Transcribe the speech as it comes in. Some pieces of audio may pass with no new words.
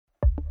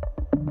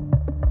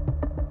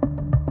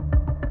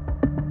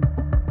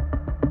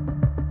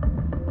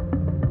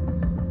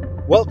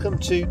Welcome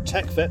to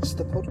Tech Vets,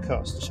 the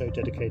podcast, a show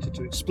dedicated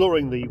to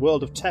exploring the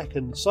world of tech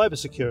and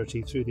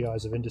cybersecurity through the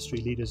eyes of industry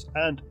leaders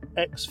and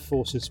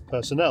ex-forces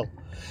personnel.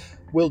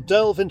 We'll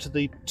delve into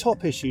the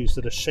top issues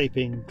that are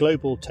shaping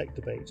global tech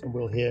debate, and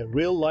we'll hear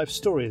real-life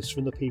stories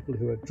from the people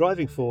who are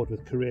driving forward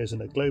with careers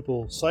in a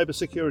global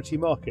cybersecurity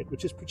market,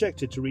 which is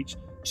projected to reach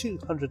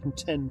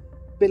 £210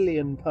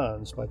 billion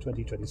by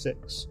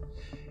 2026.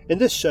 In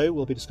this show,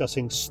 we'll be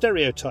discussing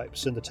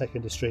stereotypes in the tech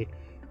industry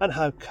and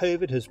how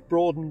COVID has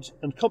broadened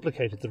and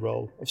complicated the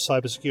role of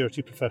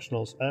cybersecurity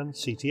professionals and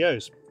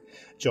CTOs.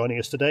 Joining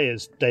us today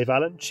is Dave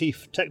Allen,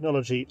 Chief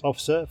Technology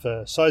Officer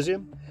for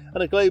Cesium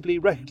and a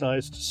globally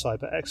recognised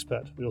cyber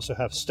expert. We also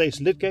have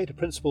Stace Lydgate, a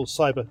Principal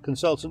Cyber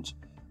Consultant,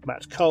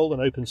 Matt Cole, an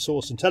Open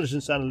Source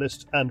Intelligence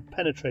Analyst and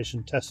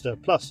Penetration Tester,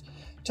 plus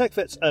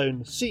TechVet's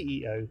own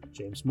CEO,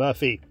 James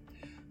Murphy.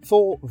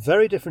 Four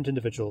very different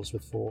individuals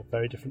with four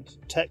very different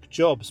tech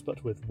jobs,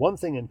 but with one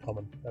thing in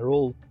common. They're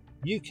all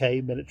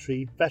UK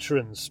military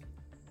veterans.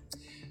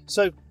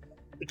 So,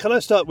 can I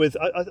start with?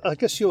 I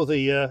guess you're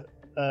the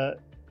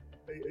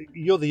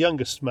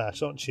youngest,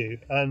 Matt, aren't you?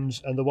 And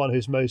the one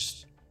who's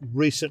most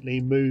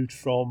recently moved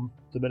from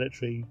the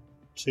military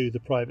to the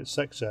private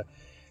sector.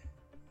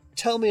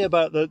 Tell me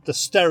about the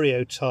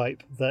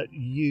stereotype that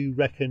you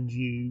reckoned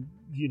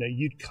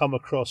you'd come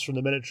across from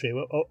the military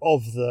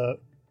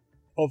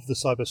of the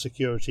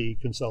cybersecurity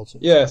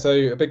consultant. Yeah, so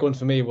a big one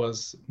for me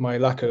was my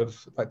lack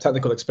of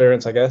technical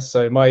experience, I guess.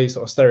 So my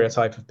sort of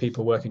stereotype of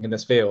people working in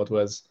this field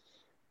was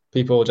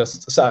people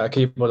just sat at a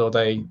keyboard all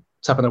day,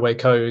 tapping away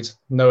code,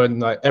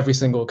 knowing every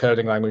single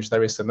coding language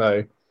there is to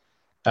know.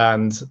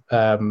 And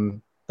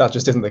that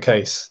just isn't the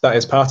case. That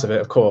is part of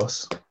it, of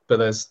course, but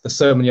there's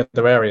so many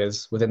other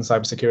areas within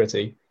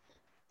cybersecurity.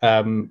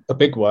 A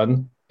big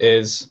one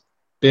is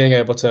being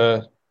able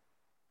to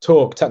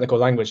talk technical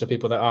language to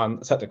people that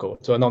aren't technical,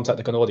 to a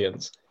non-technical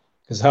audience,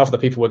 because half of the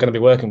people we're going to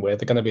be working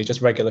with are going to be just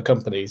regular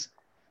companies.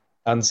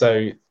 And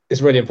so it's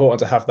really important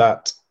to have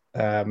that,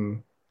 I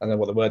don't know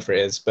what the word for it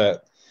is,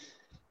 but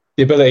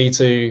the ability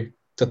to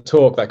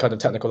talk that kind of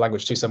technical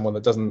language to someone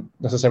that doesn't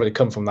necessarily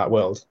come from that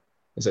world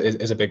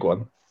is a big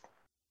one.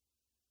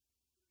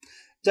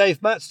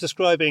 Dave, Matt's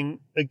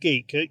describing a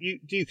geek. Do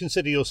you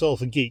consider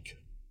yourself a geek,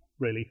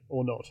 really,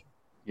 or not?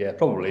 Yeah,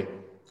 probably.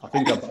 I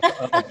think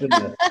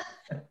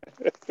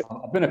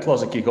I've been a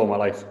closet geek all my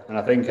life, and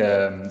I think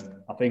I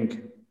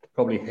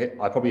probably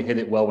hit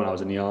it well when I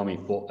was in the army.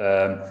 But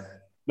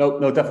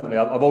no, definitely,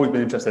 I've always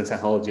been interested in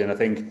technology, and I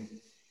think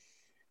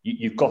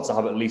you've got to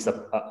have at least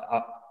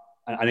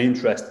an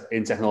interest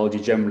in technology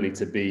generally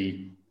to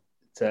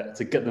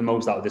get the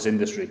most out of this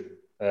industry.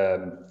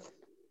 And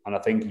I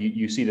think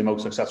you see the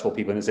most successful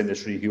people in this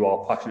industry who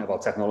are passionate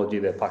about technology.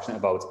 They're passionate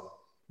about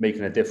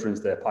making a difference.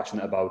 They're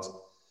passionate about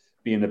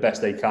being the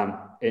best they can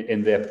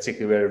in their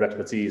particular area of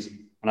expertise.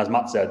 And as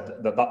Matt said,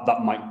 that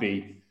might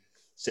be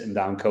sitting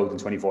down coding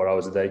 24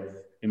 hours a day.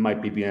 It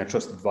might be being a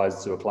trusted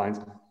advisor to a client.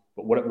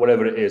 But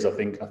whatever it is, I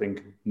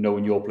think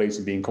knowing your place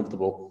and being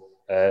comfortable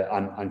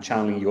and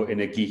channeling your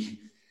inner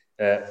geek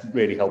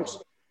really helps.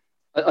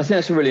 I think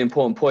that's a really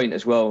important point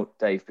as well,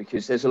 Dave,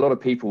 because there's a lot of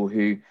people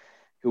who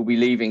will be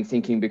leaving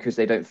thinking because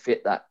they don't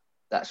fit that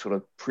sort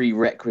of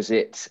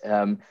prerequisite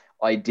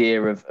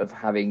idea of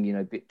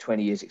having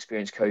 20 years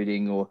experience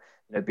coding or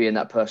being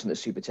that person that's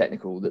super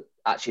technical, that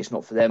actually it's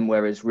not for them.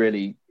 Whereas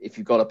really, if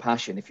you've got a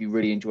passion, if you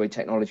really enjoy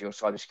technology or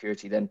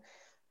cybersecurity,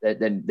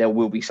 then there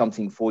will be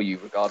something for you,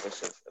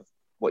 regardless of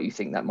what you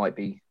think that might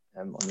be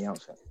on the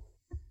outset.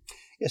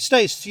 Yeah,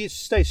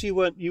 Stace, you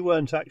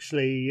weren't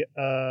actually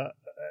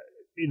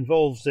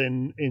involved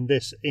in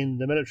this in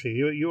the military.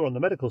 You were on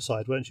the medical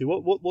side, weren't you?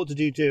 What did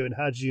you do, and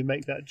how did you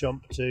make that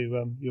jump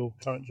to your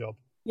current job?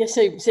 Yeah,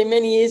 so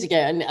many years ago,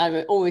 and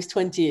almost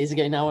 20 years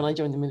ago now, when I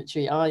joined the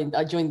military,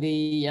 I joined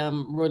the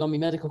Royal Army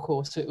Medical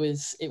Corps. So it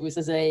was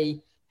as a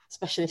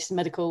specialist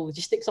medical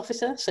logistics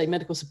officer. So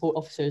medical support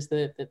officer is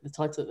the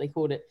title that they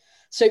called it.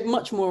 So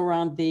much more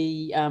around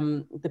the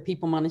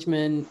people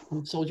management,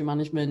 soldier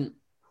management,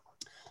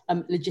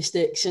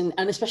 logistics, and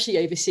especially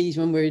overseas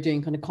when we were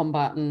doing kind of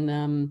combat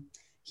and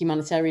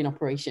humanitarian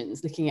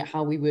operations, looking at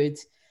how we would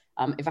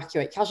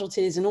evacuate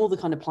casualties, and all the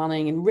kind of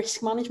planning and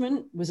risk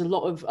management was a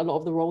lot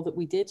of the role that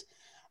we did.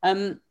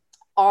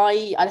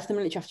 I left the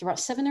military after about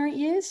 7 or 8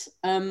 years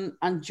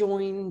and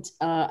joined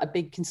a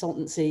big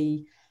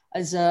consultancy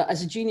as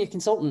a junior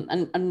consultant,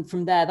 and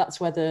from there that's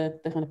where the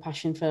kind of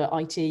passion for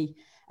IT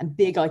and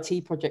big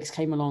IT projects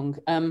came along.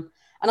 And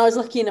I was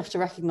lucky enough to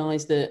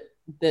recognise that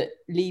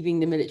leaving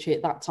the military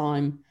at that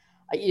time,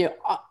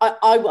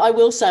 I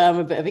will say I'm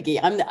a bit of a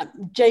geek.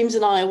 James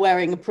and I are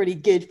wearing a pretty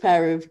good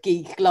pair of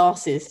geek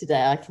glasses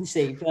today, I can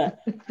see, but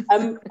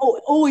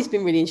always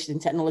been really interested in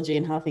technology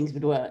and how things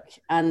would work.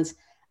 And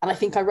I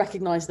think I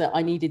recognised that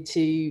I needed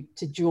to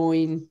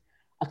join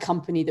a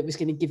company that was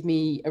going to give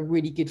me a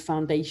really good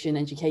foundation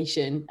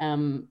education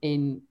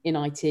in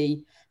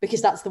IT,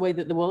 because that's the way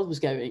that the world was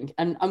going.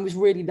 And I was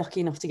really lucky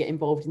enough to get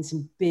involved in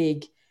some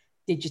big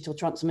digital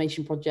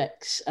transformation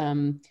projects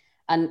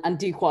and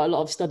do quite a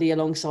lot of study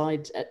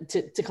alongside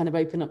to kind of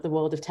open up the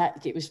world of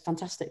tech. It was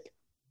fantastic.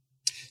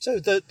 So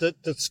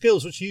the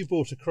skills which you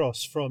brought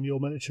across from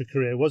your military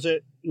career, was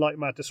it like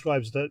Matt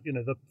describes, the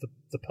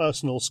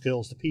personal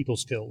skills, the people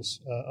skills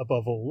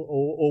above all,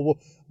 or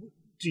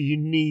do you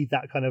need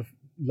that kind of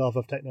love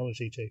of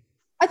technology too?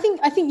 I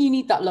think you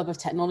need that love of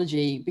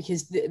technology,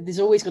 because there's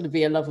always going to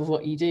be a love of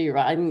what you do,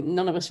 right? I mean,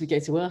 none of us would go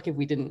to work if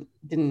we didn't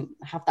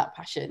have that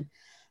passion.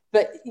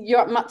 But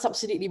Matt's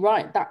absolutely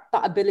right. That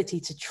ability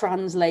to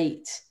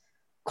translate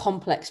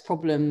complex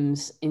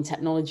problems in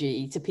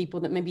technology to people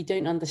that maybe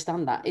don't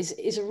understand that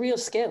is a real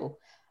skill.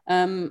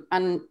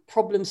 And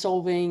problem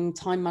solving,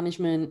 time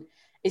management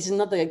is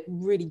another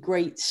really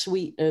great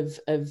suite of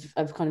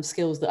kind of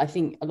skills that I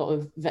think a lot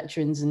of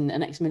veterans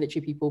and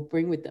ex-military people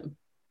bring with them.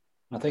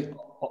 I think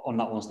on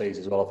that one stage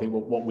as well, I think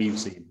what we've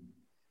seen,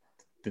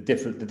 the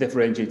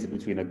differentiator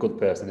between a good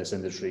person in this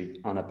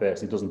industry and a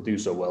person who doesn't do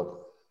so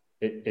well,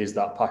 it is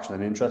that passion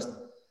and interest.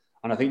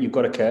 And I think you've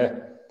got to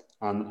care,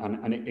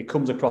 and it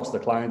comes across the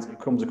clients, it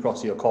comes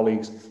across your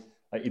colleagues.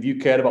 Like, if you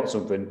care about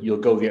something, you'll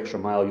go the extra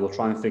mile, you'll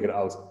try and figure it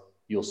out.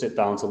 You'll sit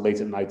down till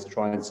late at night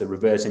trying to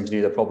reverse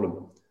engineer the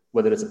problem,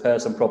 whether it's a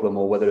person problem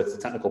or whether it's a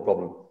technical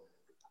problem.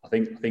 I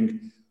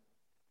think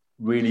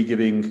really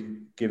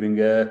giving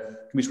can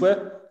we swear?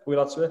 Are we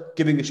allowed to swear?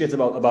 Giving a shit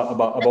about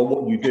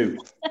what you do,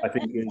 I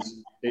think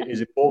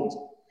is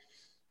important.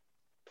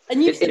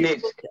 And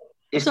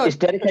it's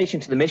dedication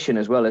to the mission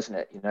as well, isn't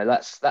it? You know,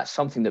 that's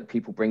something that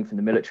people bring from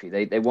the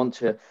military. They want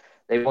to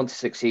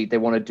succeed. They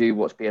want to do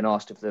what's being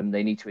asked of them.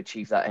 They need to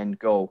achieve that end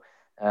goal,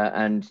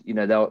 and you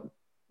know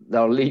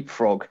they'll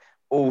leapfrog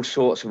all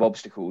sorts of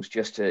obstacles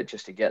just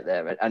to get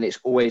there. And it's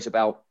always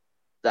about,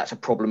 that's a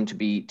problem to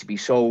be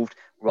solved,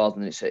 rather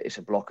than it's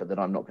a blocker that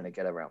I'm not going to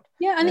get around.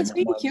 Yeah, and it's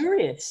being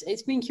curious.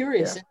 It's being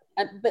curious,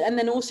 yeah. and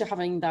then also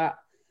having the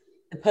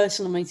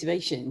personal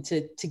motivation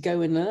to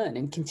go and learn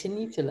and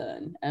continue to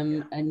learn,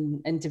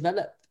 and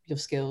develop your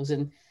skills.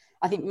 And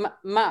I think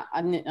Matt,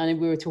 I know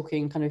we were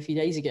talking kind of a few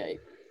days ago,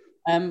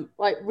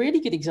 like really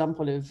good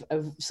example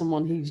of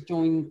someone who's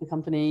joined the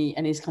company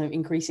and is kind of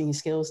increasing his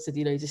skills to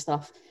do loads of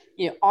stuff.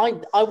 You know,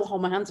 I will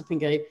hold my hands up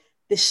and go,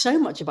 there's so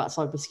much about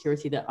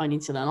cybersecurity that I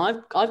need to learn.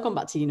 I've gone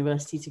back to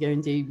university to go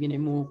and do, you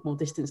know, more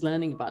distance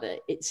learning about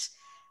it.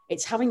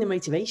 It's having the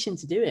motivation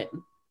to do it.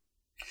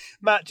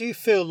 Matt, do you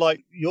feel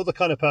like you're the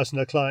kind of person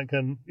a client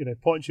can, you know,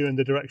 point you in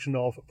the direction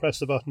of, press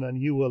the button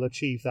and you will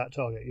achieve that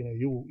target? You know,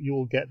 you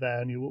will get there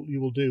and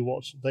you will do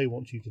what they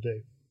want you to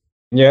do.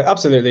 Yeah,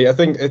 absolutely. I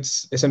think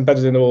it's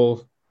embedded in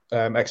all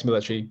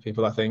ex-military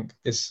people. I think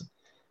it's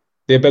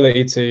the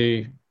ability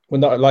to, well,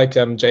 not like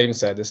James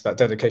said, it's that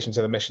dedication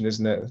to the mission,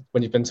 isn't it?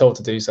 When you've been told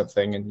to do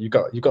something and you've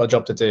got a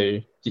job to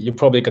do, you're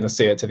probably going to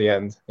see it to the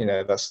end. You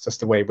know, that's just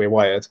the way we're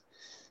wired.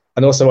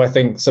 And also, I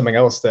think something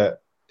else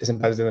that is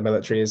embedded in the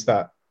military is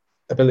that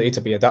ability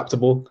to be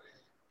adaptable.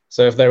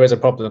 So if there is a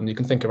problem, you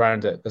can think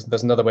around it.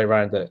 There's another way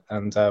around it,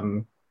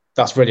 and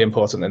that's really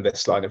important in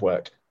this line of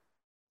work.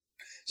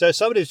 So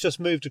somebody who's just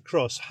moved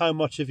across, how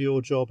much of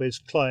your job is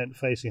client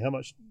facing? How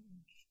much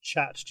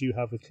chat do you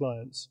have with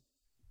clients?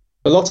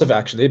 A lot of it,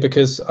 actually,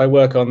 because I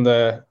work on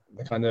the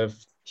kind of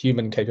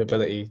human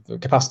capability, the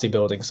capacity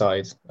building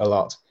side a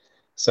lot.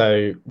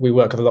 So we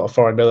work with a lot of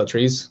foreign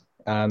militaries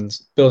and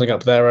building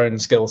up their own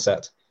skill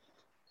set.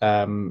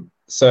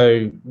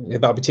 So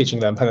that'll be teaching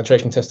them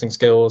penetration testing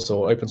skills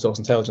or open source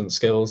intelligence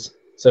skills.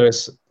 So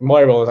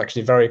my role is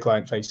actually very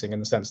client facing, in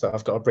the sense that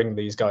I've got to bring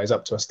these guys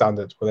up to a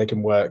standard where they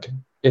can work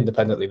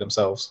independently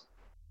themselves.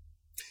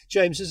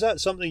 James, is that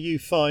something you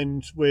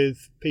find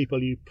with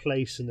people you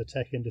place in the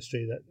tech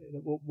industry, that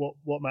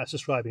what Matt's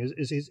describing?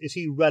 Is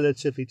he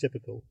relatively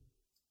typical?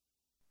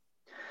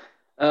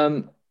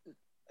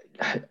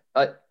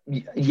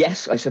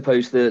 Yes, I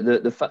suppose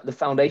the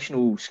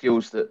foundational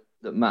skills that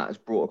Matt has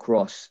brought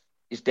across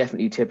is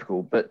definitely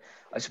typical. But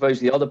I suppose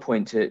the other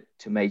point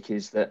to make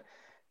is that,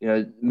 you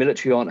know,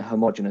 military aren't a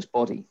homogenous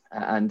body,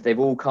 and they've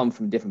all come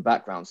from different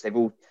backgrounds. They've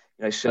all,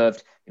 you know,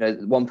 served, you know,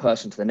 one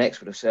person to the next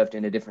would have served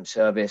in a different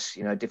service,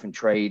 you know, different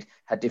trade,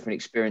 had different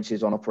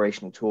experiences on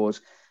operational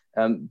tours.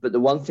 But the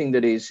one thing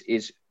that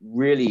is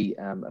really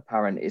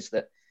apparent is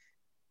that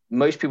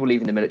most people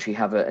leaving the military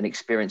have an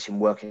experience in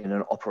working in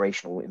an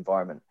operational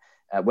environment,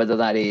 whether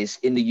that is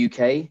in the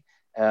UK,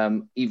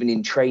 even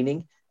in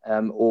training,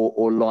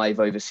 or live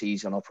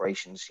overseas on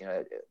operations. You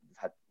know, we've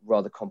had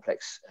rather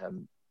complex,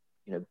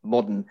 you know,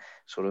 modern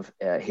sort of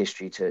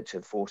history to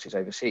forces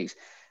overseas.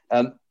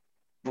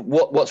 But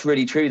what's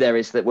really true there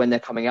is that when they're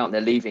coming out and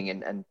they're leaving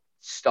and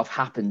stuff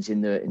happens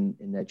in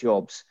their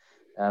jobs,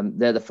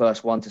 they're the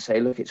first one to say,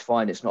 look, it's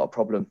fine, it's not a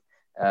problem.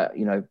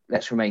 You know,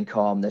 let's remain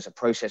calm. There's a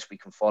process we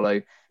can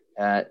follow.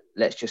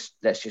 Let's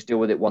just deal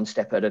with it one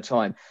step at a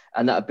time.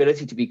 And that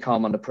ability to be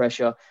calm under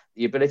pressure,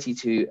 the ability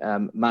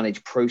to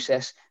manage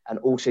process, and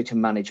also to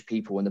manage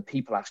people, and the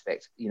people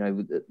aspect, you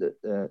know,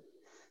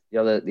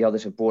 the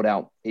others have brought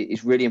out,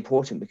 is really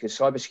important, because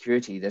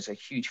cybersecurity, there's a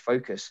huge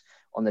focus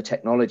on the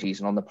technologies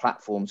and on the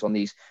platforms, on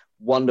these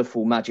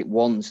wonderful magic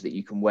wands that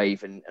you can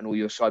wave and all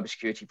your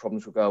cybersecurity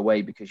problems will go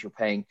away because you're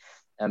paying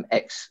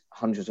X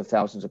hundreds of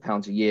thousands of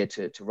pounds a year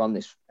to run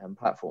this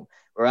platform.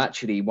 Where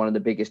actually one of the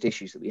biggest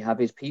issues that we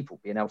have is people,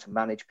 being able to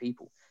manage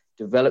people,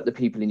 develop the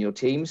people in your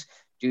teams,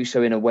 do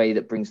so in a way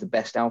that brings the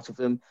best out of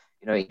them,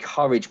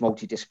 encourage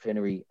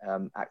multidisciplinary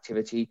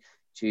activity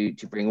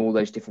to bring all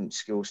those different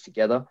skills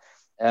together.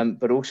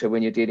 But also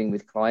when you're dealing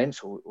with clients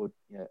or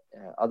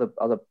other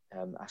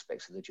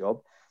aspects of the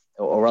job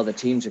or other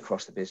teams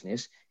across the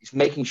business, it's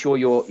making sure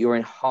you're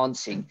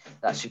enhancing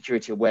that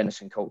security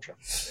awareness and culture.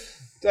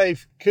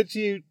 Dave, could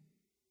you,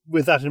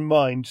 with that in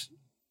mind,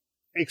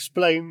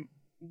 explain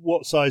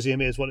what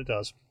Cesium is, what it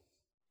does?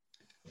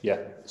 Yeah,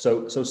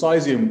 so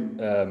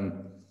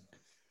Cesium,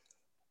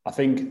 I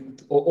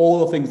think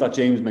all the things that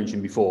James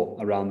mentioned before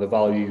around the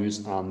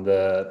values and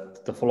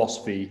the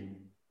philosophy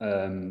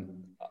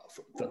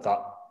that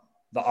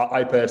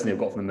I personally have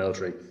got from the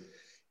military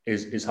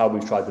is how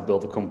we've tried to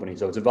build the company.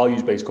 So it's a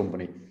values-based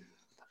company,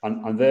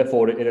 and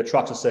therefore it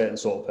attracts a certain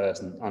sort of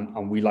person,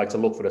 and we like to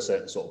look for a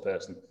certain sort of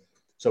person.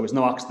 So it's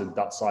no accident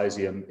that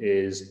Cesium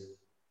is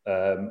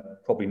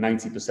probably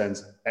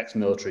 90%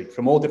 ex-military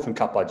from all different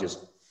cap badges.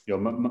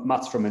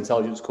 Matt's from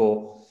Intelligence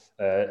Corps,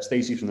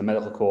 Stacey's from the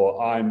Medical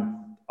Corps,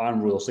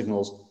 I'm Royal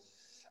Signals,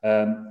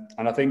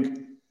 and I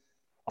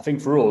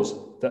think for us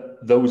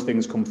that those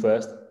things come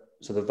first.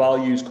 So the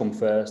values come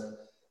first,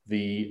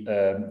 the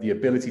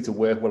ability to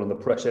work well under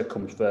pressure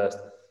comes first,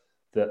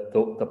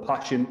 the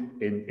passion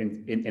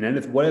in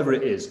anything, whatever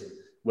it is,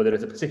 whether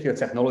it's a particular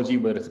technology,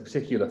 whether it's a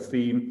particular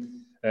theme.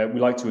 We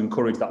like to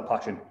encourage that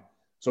passion.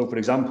 So, for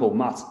example,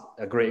 Matt,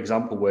 a great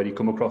example where he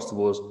come across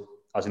to us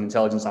as an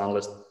intelligence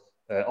analyst,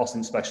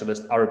 OSINT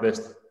specialist,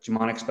 Arabist,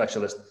 Germanic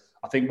specialist.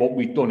 I think what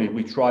we've done is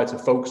we try to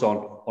focus on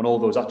all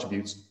those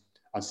attributes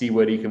and see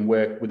where he can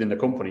work within the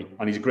company,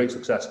 and he's a great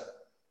success.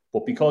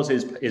 But because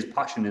his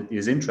passion and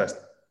his interest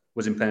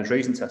was in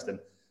penetration testing,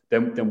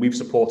 then we've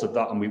supported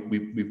that, and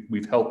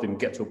we've helped him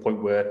get to a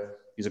point where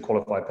he's a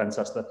qualified pen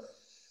tester.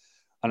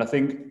 And I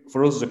think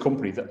for us as a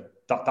company,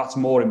 that's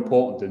more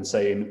important than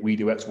saying we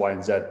do X, Y,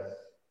 and Z.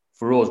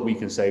 For us, we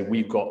can say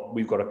we've got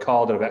a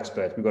cadre of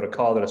experts, we've got a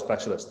cadre of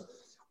specialists.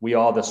 We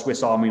are the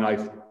Swiss Army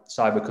knife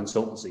cyber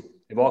consultancy.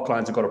 If our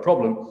clients have got a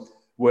problem,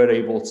 we're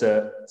able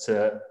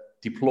to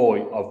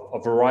deploy a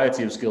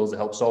variety of skills to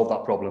help solve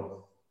that problem.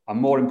 And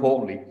more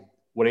importantly,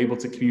 we're able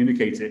to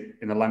communicate it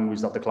in a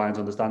language that the client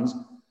understands.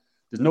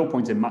 There's no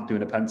point in Matt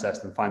doing a pen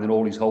test and finding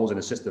all these holes in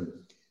a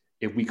system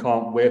if we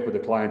can't work with the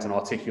client and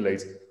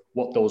articulate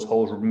what those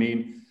holes would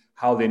mean,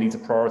 how they need to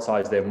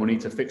prioritize their money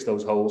to fix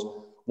those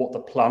holes, what the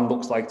plan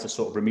looks like to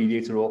sort of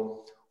remediate it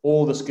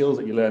all the skills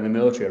that you learn in the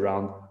military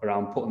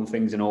around putting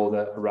things in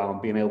order,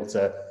 around being able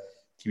to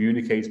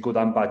communicate good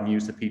and bad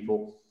news to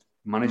people,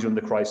 manage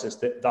under crisis.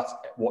 That's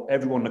what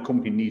everyone in the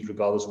company needs,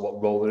 regardless of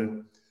what role they're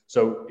in.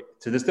 So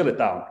to distill it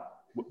down,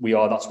 we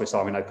are that Swiss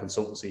Army knife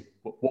consultancy.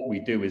 What we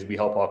do is we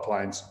help our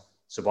clients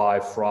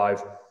survive,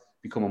 thrive,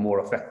 become a more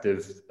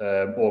effective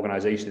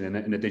organisation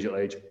in a digital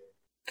age.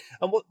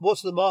 And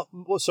what's the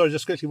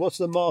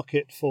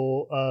market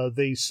for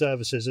these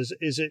services?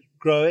 Is it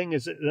growing?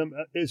 Is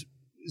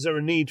there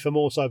a need for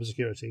more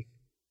cybersecurity?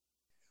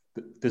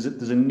 There's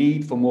a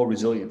need for more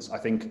resilience. I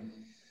think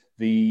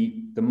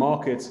the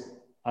market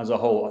as a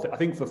whole, I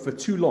think for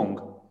too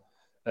long,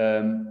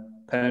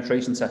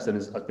 penetration testing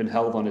has been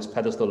held on this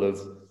pedestal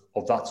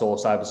of that's all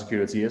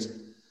cybersecurity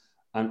is.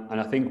 And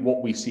I think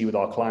what we see with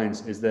our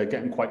clients is they're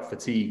getting quite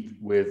fatigued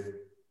with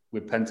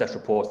pen test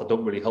reports that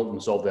don't really help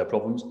them solve their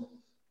problems.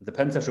 The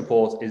pen test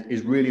report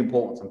is really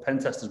important, and pen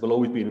testers will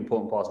always be an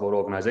important part of our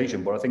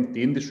organisation. But I think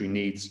the industry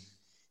needs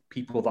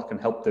people that can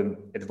help them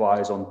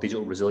advise on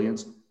digital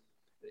resilience.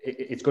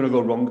 It's going to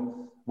go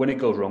wrong. When it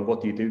goes wrong, what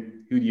do you do?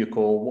 Who do you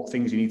call? What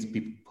things you need to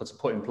be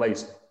put in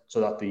place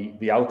so that the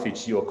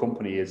outage to your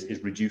company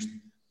is reduced?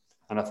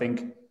 And I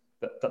think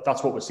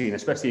that's what we're seeing,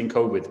 especially in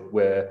COVID,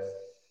 where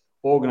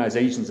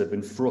organisations have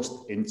been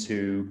thrust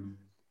into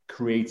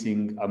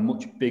creating a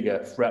much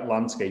bigger threat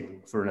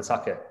landscape for an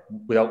attacker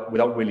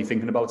without really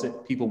thinking about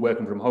it. People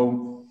working from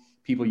home,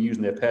 people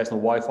using their personal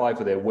Wi-Fi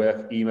for their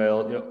work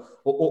email,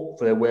 or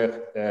for their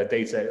work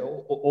data,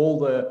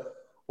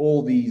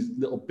 all these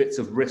little bits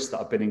of risk that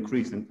have been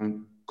increased,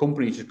 and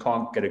companies just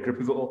can't get a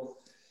grip of it all.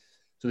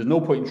 So there's no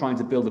point in trying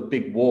to build a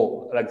big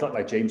wall,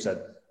 like James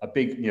said, a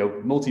big,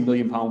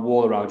 multi-million-pound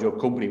wall around your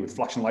company with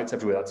flashing lights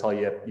everywhere that tell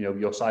you,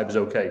 your cyber's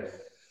okay.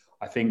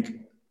 I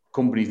think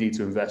companies need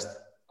to invest,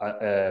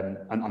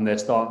 and they're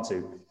starting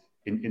to,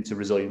 into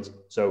resilience.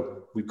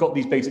 So we've got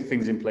these basic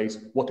things in place.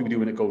 What do we do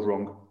when it goes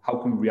wrong? How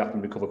can we react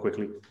and recover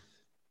quickly?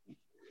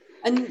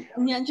 And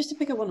just to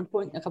pick up on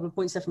a couple of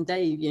points there from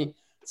Dave,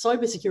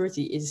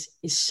 cybersecurity is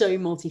so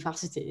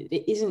multifaceted.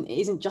 It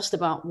isn't just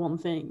about one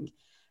thing.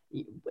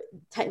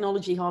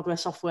 Technology, hardware,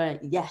 software,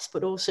 yes,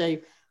 but also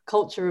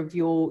culture of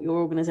your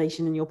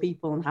organization and your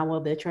people and how well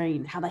they're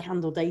trained, how they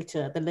handle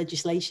data, the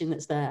legislation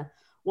that's there.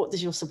 What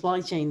does your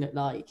supply chain look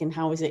like, and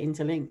how is it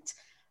interlinked?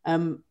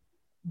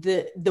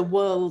 The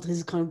world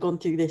has kind of gone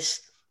through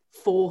this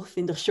fourth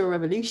industrial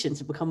revolution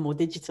to become more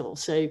digital.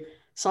 So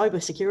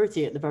cyber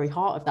security at the very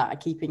heart of that,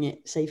 keeping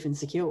it safe and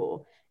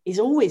secure, is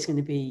always going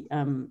to be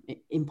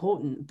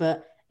important.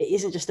 But it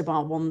isn't just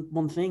about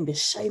one thing.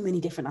 There's so many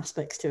different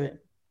aspects to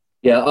it.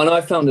 Yeah, and I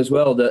found as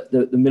well that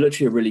the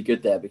military are really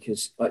good there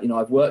because,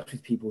 I've worked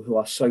with people who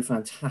are so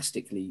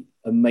fantastically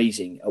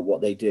amazing at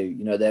what they do.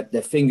 You know,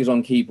 their fingers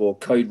on keyboard,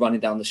 code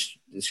running down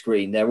the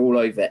screen. They're all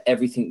over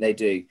everything they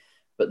do,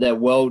 but their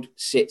world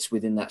sits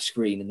within that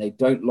screen and they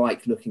don't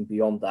like looking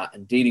beyond that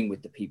and dealing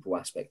with the people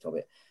aspect of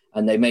it.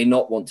 And they may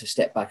not want to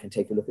step back and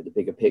take a look at the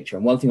bigger picture.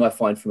 And one thing I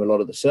find from a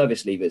lot of the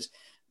service leavers,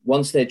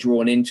 once they're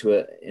drawn into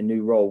a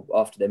new role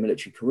after their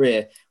military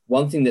career,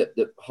 one thing that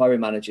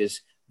hiring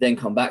managers then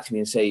come back to me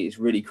and say is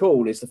really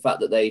cool is the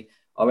fact that they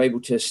are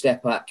able to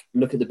step back,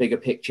 look at the bigger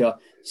picture,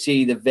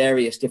 see the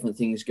various different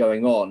things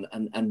going on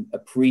and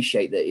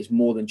appreciate that it's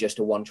more than just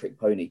a one-trick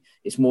pony.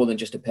 It's more than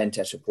just a pen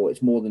test report.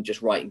 It's more than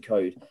just writing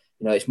code.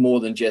 You know, it's more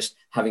than just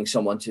having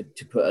someone to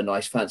put a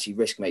nice fancy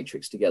risk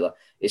matrix together.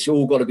 It's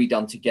all got to be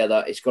done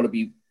together. It's got to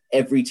be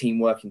every team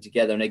working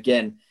together. And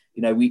again,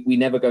 you know, we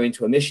never go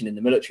into a mission in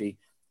the military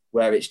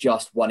where it's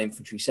just one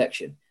infantry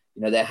section.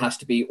 You know, there has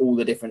to be all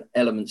the different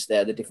elements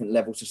there, the different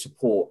levels of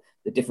support,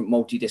 the different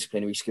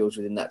multidisciplinary skills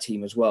within that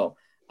team as well.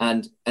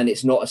 And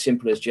it's not as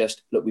simple as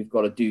just, look, we've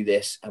got to do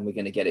this and we're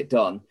going to get it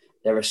done.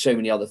 There are so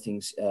many other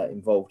things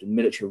involved, and the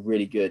military are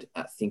really good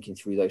at thinking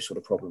through those sort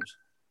of problems.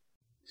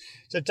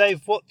 So,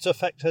 Dave, what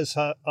effect has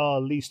our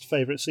least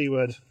favourite C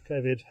word,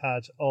 COVID,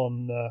 had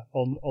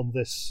on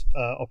this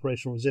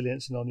operational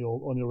resilience and on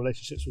your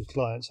relationships with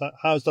clients?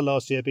 How's the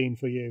last year been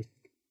for you?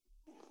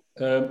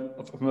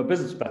 From a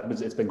business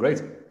perspective, it's been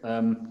great.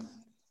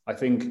 I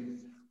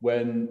think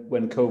when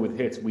COVID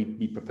hit,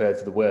 we prepared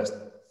for the worst,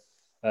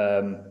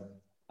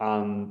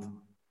 and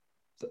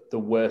the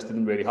worst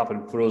didn't really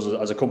happen for us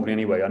as a company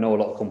anyway. I know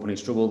a lot of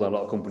companies struggled, a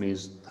lot of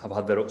companies have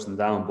had their ups and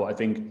downs, but I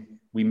think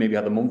we maybe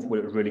had a month where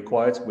it was really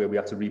quiet, where we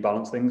had to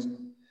rebalance things.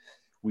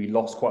 We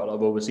lost quite a lot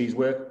of overseas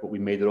work, but we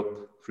made it up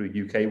through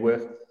UK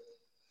work,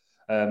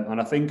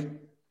 and I think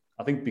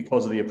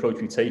because of the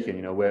approach we've taken,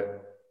 you know,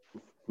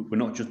 we're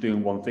not just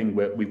doing one thing.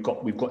 Where we've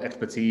got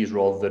expertise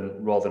rather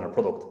than a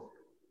product.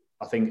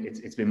 I think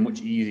it's been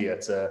much easier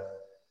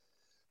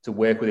to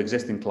work with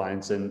existing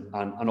clients and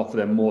offer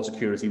them more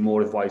security,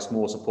 more advice,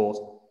 more support.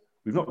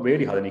 We've not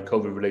really had any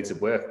COVID related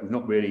work. We've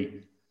not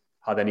really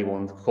had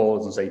anyone call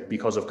us and say,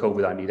 because of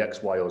COVID, I need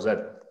X, Y, or Z.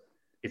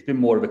 It's been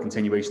more of a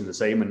continuation of the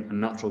same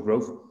and natural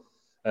growth.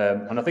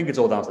 And I think it's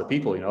all down to the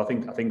people. You know,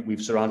 I think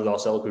we've surrounded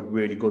ourselves with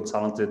really good,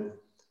 talented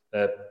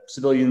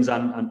civilians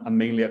and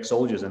mainly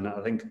ex-soldiers. And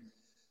I think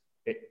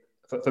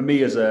for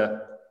me as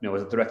a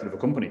director of a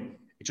company,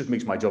 it just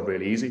makes my job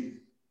really easy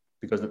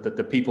because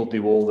the people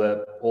do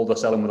all the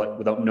selling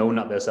without knowing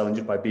that they're selling,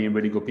 just by being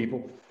really good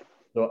people.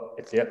 So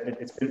it's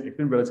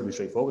been relatively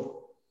straightforward.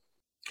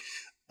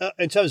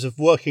 In terms of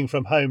working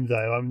from home,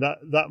 though,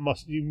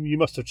 you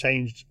must have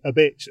changed a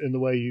bit in the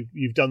way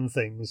you've done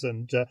things,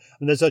 and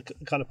there's a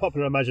kind of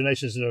popular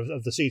imagination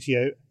of the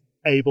CTO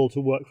able to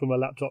work from a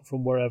laptop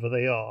from wherever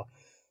they are,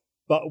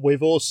 but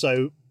we've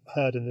also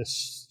heard in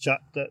this chat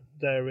that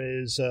there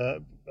is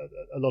a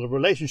lot of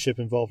relationship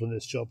involved in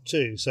this job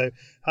too. So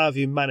how have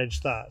you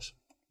managed that?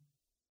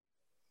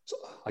 So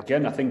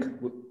again, I think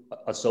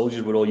as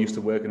soldiers, we're all used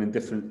to working in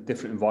different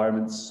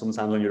environments,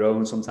 sometimes on your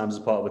own, sometimes as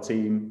part of a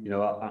team, you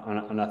know,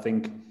 and I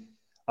think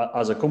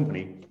as a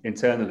company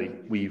internally,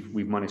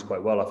 we've managed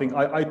quite well. I think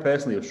I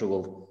personally have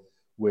struggled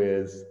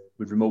with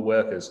remote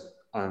workers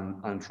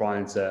and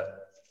trying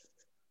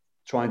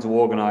to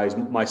organise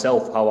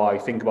myself how I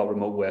think about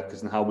remote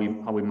workers and how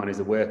we manage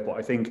the work. But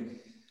I think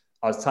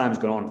as time's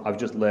gone on, I've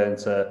just learned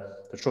to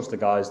trust the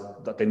guys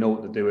that they know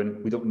what they're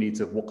doing. We don't need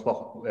to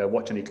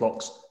watch any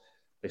clocks.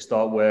 They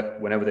start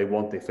work whenever they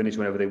want. They finish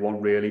whenever they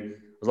want, really.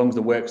 As long as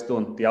the work's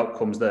done, the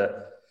outcome's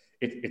there.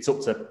 It's up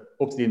to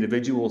the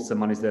individuals to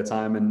manage their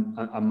time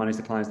and manage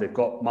the clients they've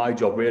got. My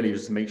job really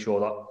is to make sure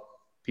that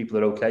people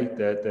are okay.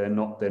 They're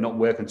not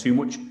working too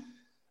much,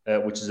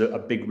 which is a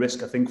big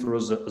risk, I think, for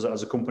us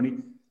as a company,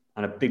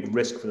 and a big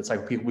risk for the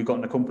type of people we've got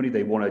in the company.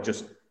 They want to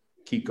just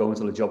keep going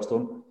until the job's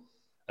done.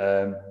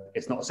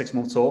 It's not a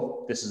 6-month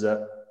tour. This is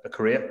a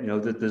career. You know,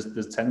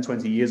 there's 10,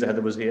 20 years ahead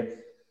of us here.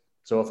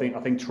 So I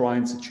think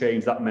trying to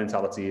change that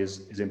mentality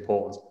is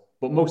important.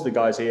 But most of the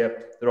guys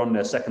here, they're on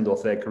their second or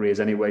third careers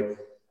anyway.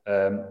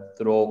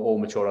 They're all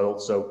mature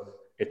adults, so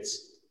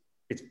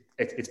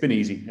it's been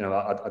easy. You know,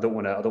 I don't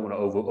want to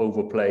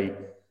overplay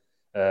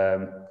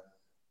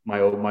my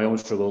own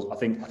struggles. I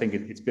think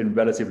it's been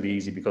relatively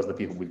easy because of the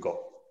people we've got.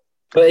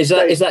 But is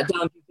that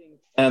down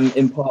to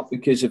in part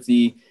because of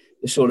the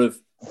sort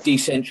of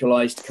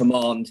decentralized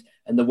command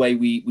and the way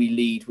we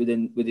lead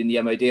within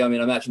the MOD? I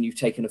mean, I imagine you've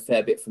taken a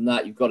fair bit from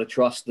that. You've got to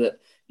trust that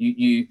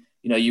you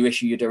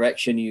issue your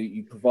direction,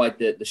 you provide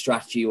the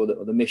strategy or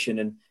the mission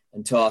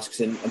and tasks,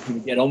 and people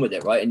get on with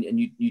it, right? And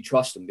you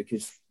trust them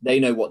because they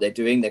know what they're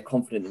doing, they're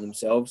confident in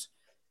themselves,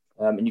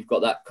 and you've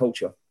got that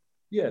culture.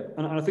 Yeah,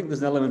 and I think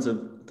there's an element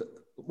of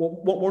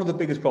one of the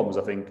biggest problems,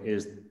 I think,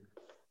 is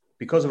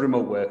because of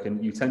remote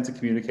working, you tend to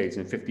communicate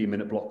in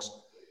 15-minute blocks.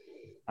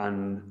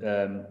 And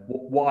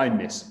what I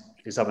miss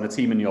is having a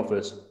team in the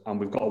office and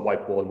we've got a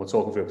whiteboard and we're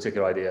talking through a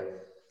particular idea.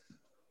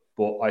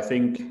 But I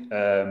think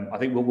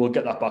we'll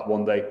get that back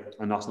one day,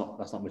 and that's not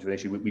much of an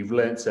issue. We've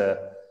learned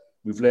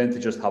to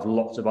just have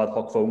lots of ad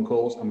hoc phone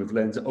calls, and we've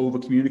learned to over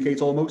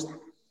communicate almost,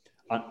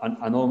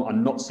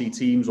 and not see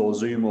Teams or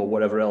Zoom or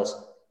whatever else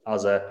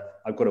as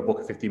I've got to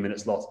book a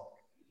 15-minute slot.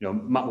 You know,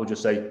 Matt will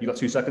just say, "You got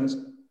 2 seconds?"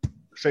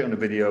 Straight on the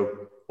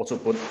video. What's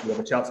up, bud? We have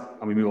a chat,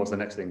 and we move on to the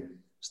next thing.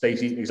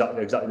 Stacey,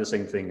 exactly the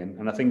same thing,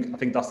 and I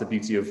think that's the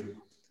beauty of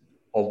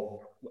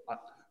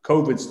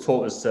COVID's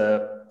taught us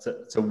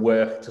to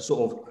work, to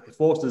sort of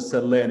forced us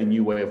to learn a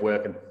new way of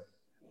working,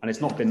 and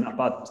it's not been that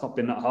bad. It's not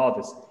been that hard.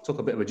 It took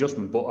a bit of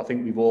adjustment, but I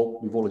think we've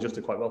all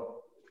adjusted quite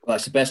well. Well,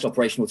 it's the best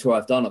operational tour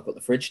I've done. I've got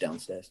the fridge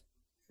downstairs.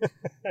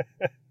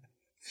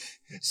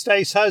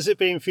 Stace, how's it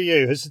been for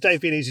you? Has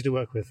Dave been easy to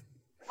work with?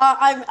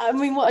 I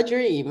mean, what a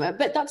dream!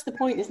 But that's the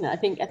point, isn't it? I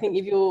think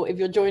if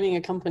you're joining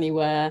a company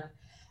where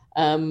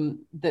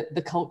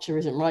the culture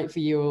isn't right for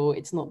you or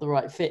it's not the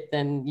right fit,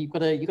 then you've got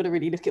to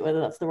really look at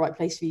whether that's the right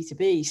place for you to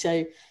be. So,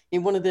 you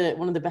know, one of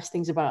the best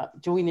things about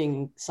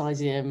joining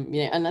Cesium,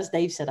 you know, and as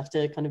Dave said,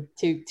 after kind of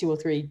two or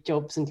three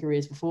jobs and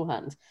careers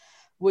beforehand,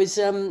 was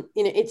you know,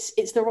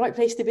 it's the right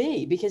place to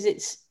be, because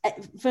it's,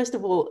 first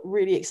of all,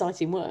 really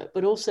exciting work,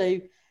 but also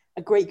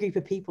a great group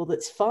of people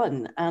that's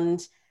fun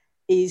and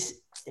is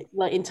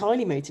like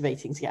entirely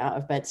motivating to get out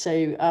of bed. So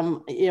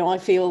you know, I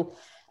feel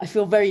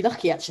very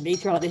lucky actually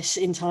throughout this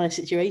entire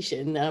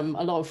situation. A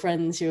lot of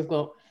friends who have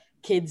got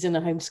kids and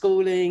are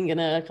homeschooling and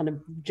are kind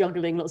of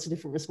juggling lots of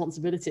different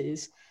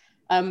responsibilities.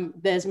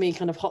 There's me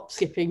kind of hop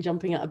skipping,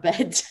 jumping out of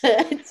bed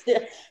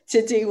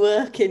to do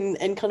work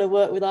and kind of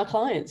work with our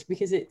clients,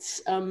 because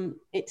it's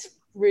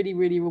really,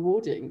 really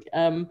rewarding.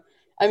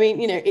 I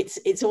mean, you know,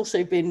 it's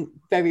also been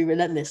very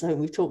relentless. I think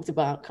we've talked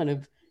about kind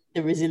of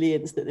the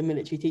resilience that the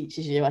military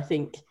teaches you. I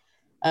think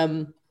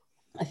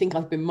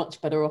I've been much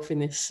better off in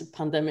this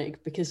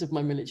pandemic because of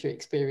my military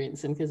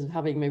experience and because of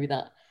having maybe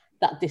that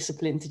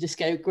discipline to just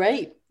go,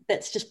 great,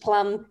 let's just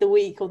plan the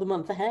week or the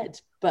month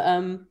ahead. But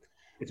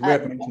it's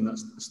worth mentioning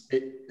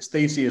that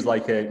Stacey is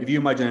like if you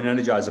imagine an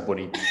Energizer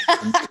bunny,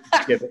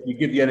 you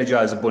give the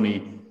Energizer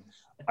bunny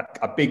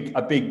a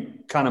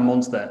big can of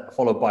Monster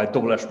followed by a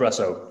double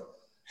espresso.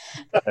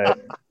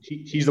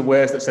 She's the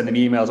worst at sending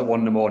emails at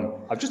 1 a.m.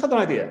 I've just had an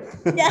idea.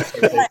 Yeah,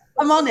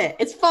 I'm on it.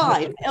 It's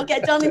fine. It'll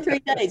get done in 3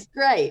 days.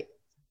 Great.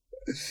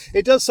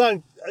 It does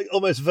sound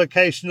almost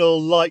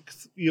vocational, like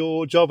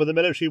your job in the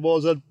military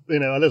was a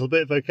little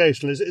bit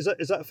vocational.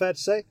 Is that fair to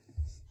say?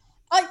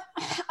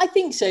 I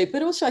think so,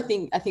 but also I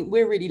think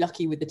we're really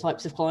lucky with the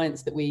types of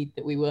clients that we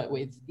work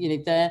with. You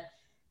know,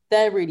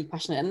 they're really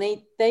passionate and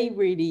they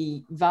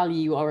really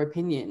value our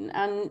opinion,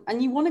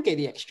 and you want to go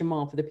the extra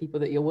mile for the people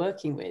that you're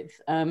working with.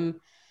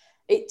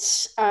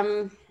 Is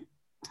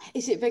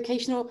it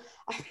vocational?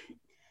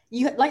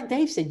 You, like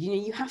Dave said, you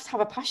know, you have to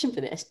have a passion for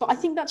this, but I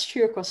think that's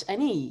true across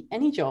any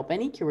job,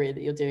 any career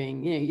that you're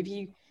doing. You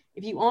know,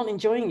 if you aren't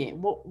enjoying it,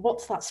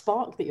 what's that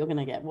spark that you're going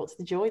to get? What's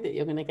the joy that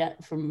you're going to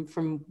get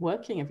from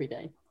working every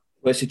day?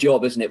 Well, it's a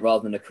job, isn't it,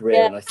 rather than a career?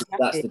 Yeah, and I think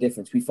that's the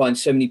difference. We find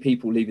so many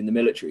people leaving the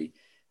military,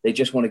 they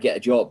just want to get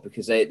a job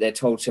because they're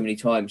told so many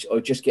times,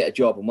 oh, just get a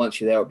job, and once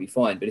you're there, it'll be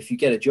fine. But if you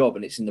get a job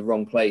and it's in the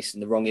wrong place, in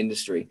the wrong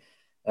industry,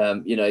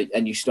 you know,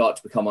 and you start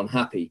to become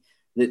unhappy,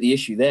 the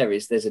issue there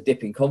is there's a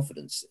dip in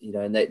confidence, you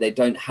know, and they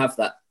don't have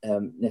that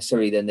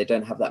necessarily. Then they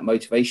don't have that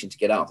motivation to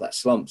get out of that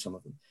slump. Some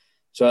of them.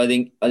 So I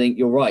think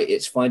you're right.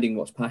 It's finding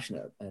what's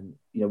passionate. And,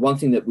 you know, one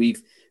thing that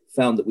we've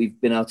found that we've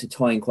been able to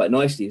tie in quite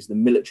nicely is the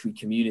military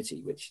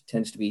community, which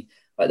tends to be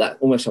like that,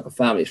 almost like a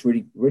family. It's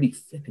really, really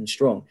flipping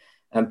strong.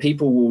 And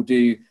people will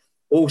do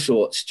all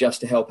sorts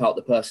just to help out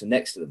the person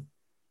next to them.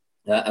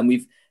 And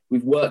we've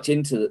worked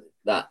into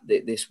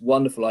this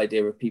wonderful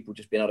idea of people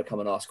just being able to come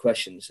and ask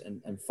questions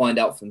and find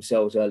out for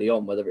themselves early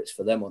on whether it's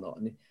for them or not.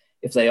 And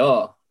if they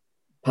are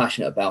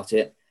passionate about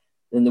it,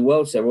 then the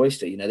world's their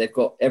oyster. You know, they've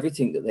got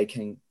everything that they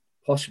can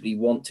possibly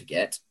want to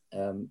get,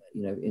 you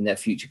know, in their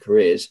future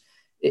careers.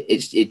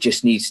 It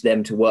just needs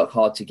them to work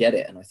hard to get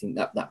it. And I think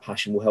that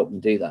passion will help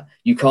them do that.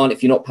 You can't,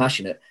 if you're not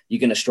passionate,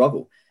 you're going to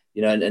struggle,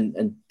 you know,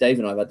 and Dave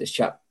and I have had this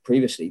chat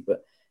previously,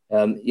 but,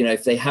 you know,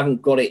 if they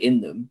haven't got it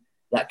in them,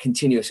 that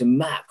continuous, and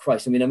Matt,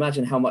 Christ, I mean,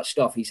 imagine how much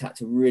stuff he's had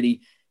to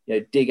really, you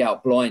know, dig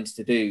out blinds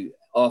to do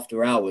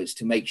after hours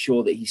to make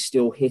sure that he's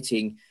still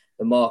hitting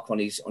the mark on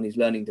his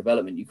learning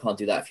development. You can't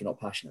do that if you're not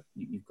passionate.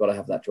 You've got to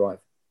have that drive.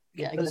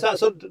 Yeah,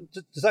 exactly.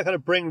 Does that kind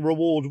of bring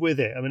reward with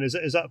it? I mean, is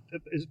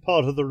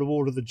part of the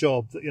reward of the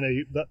job that, you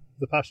know, that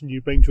the passion you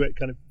bring to it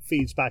kind of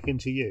feeds back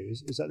into you?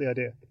 Is that the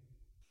idea?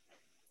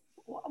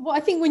 Well,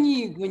 I think when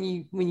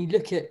you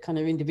look at kind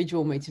of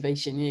individual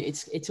motivation, you know,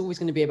 it's always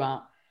going to be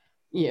about,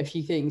 you know, a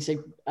few things.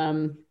 So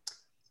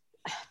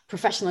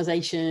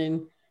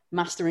professionalization,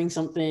 mastering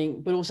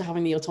something, but also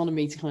having the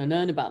autonomy to kind of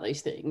learn about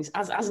those things.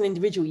 As an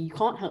individual, you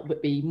can't help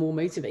but be more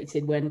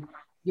motivated when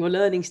you're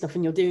learning stuff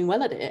and you're doing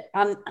well at it,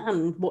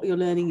 and what you're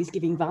learning is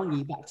giving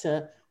value back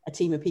to a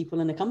team of people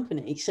in a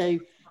company. So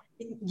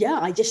yeah,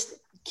 I just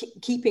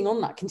keeping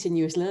on that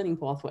continuous learning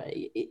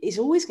pathway is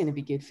always going to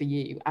be good for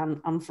you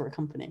and for a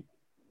company.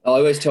 I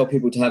always tell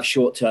people to have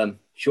short-term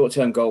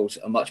goals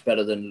are much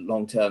better than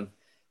long-term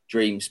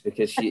dreams,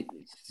 because it's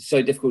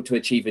so difficult to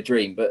achieve a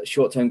dream, but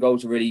short-term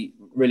goals are really,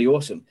 really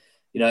awesome.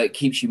 It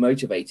keeps you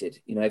motivated.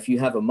 If you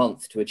have a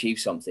month to achieve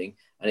something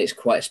and it's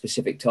quite a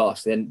specific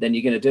task, then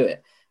you're going to do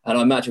it. And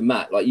I imagine,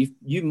 Matt, like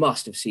you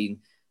must have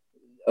seen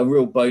a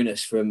real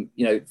bonus from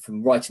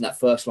writing that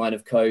first line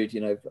of code.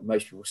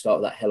 Most people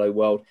start with that hello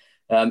world,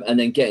 and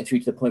then getting through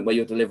to the point where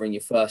you're delivering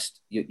your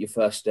first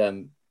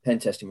pen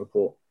testing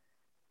report.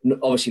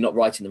 Obviously not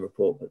writing the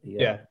report,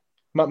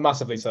 but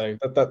massively so.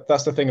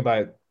 That's the thing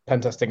about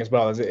pen testing as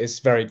well, is it's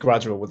very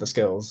gradual with the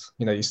skills.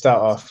 You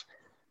start off,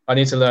 I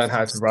need to learn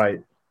how to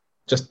write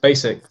just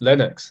basic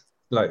Linux,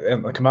 like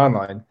a command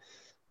line.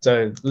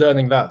 So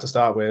learning that to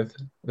start with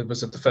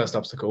was the first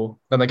obstacle.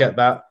 Then I get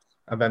that,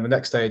 and then the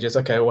next stage is,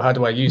 okay, well, how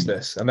do I use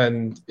this? And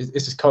then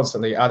it's just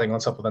constantly adding on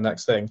top of the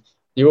next thing.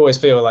 You always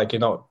feel like you're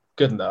not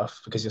good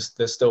enough because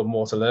there's still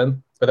more to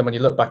learn. But then when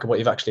you look back at what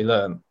you've actually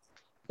learned,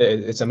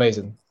 it's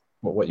amazing.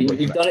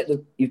 You've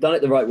done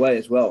it the right way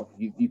as well.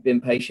 You've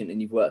been patient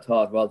and you've worked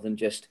hard, rather than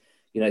just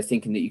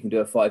thinking that you can do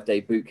a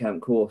 5-day boot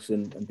camp course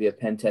and be a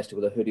pen tester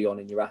with a hoodie on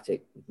in your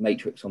attic, with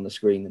Matrix on the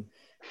screen.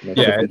 And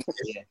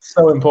it's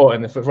so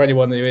important for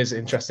anyone who is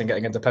interested in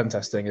getting into pen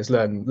testing, is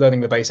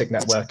learning the basic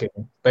networking,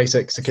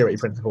 basic security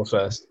principles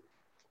first.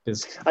 Pen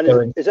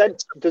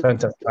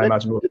testing, I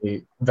imagine, will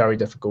be very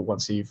difficult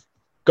once you've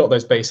got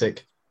those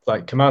basic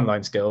like command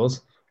line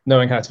skills,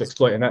 knowing how to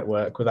exploit a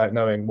network without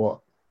knowing what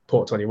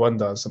Port 21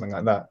 does, something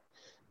like that.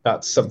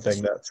 That's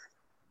something that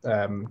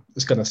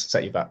is going to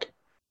set you back.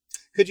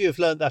 Could you have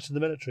learned that in the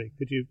military?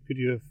 Could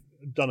you have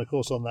done a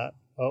course on that,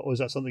 or is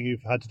that something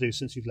you've had to do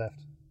since you've left?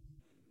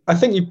 I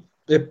think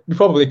you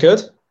probably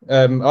could.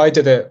 I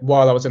did it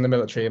while I was in the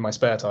military in my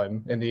spare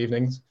time in the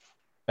evenings.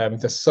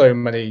 There's so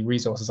many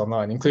resources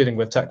online, including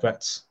with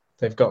TechVets.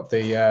 They've got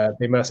the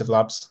immersive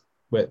labs,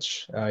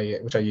 which I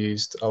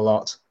used a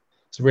lot.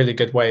 It's a really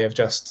good way of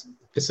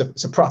it's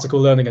a practical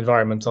learning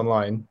environment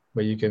online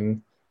where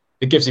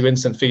it gives you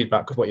instant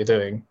feedback with what you're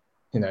doing.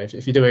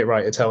 If you do it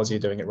right, it tells you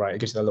you're doing it right. It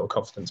gives you that little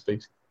confidence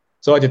boost.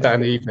 So I did that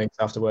in the evenings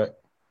after work.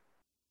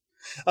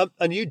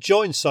 And you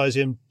joined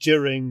Cesium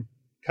during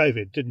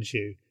COVID, didn't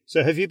you?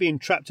 So have you been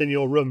trapped in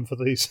your room for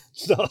these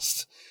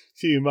last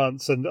few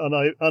months and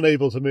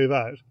unable to move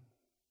out?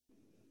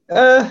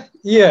 I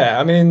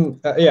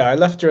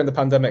left during the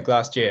pandemic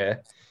last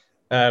year.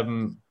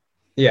 And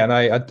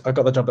I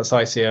got the job at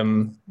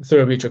Cesium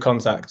through a mutual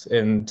contact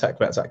in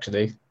TechVets,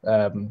 actually,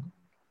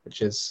 which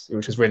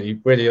was really,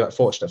 really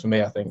fortunate for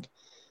me, I think.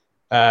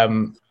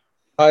 In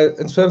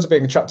terms of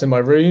being trapped in my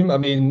room, I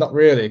mean, not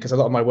really, because a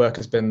lot of my work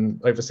has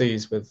been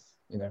overseas with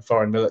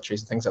foreign militaries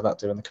and things like that,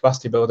 doing the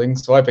capacity building.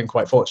 So I've been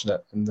quite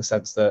fortunate in the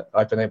sense that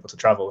I've been able to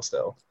travel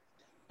still.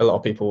 A lot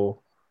of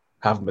people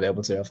haven't been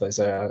able to, have they?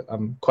 So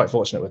I'm quite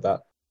fortunate with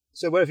that.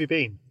 So where have you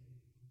been?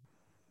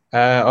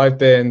 I've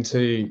been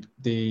to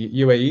the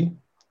UAE,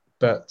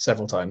 but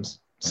several times.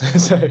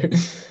 So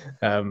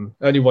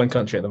only one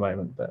country at the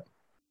moment, but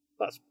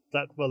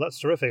that's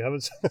terrific.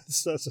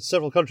 That's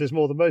several countries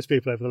more than most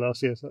people over the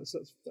last year. So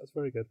that's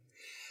very good.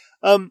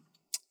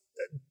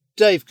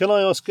 Dave, can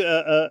I ask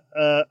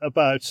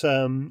about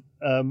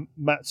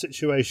Matt's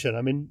situation?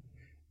 I mean,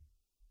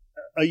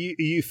 are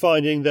you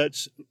finding that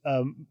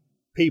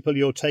people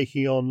you're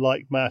taking on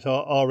like Matt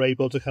are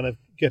able to kind of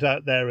get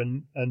out there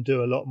and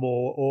do a lot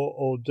more,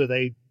 or do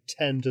they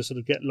tend to sort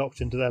of get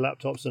locked into their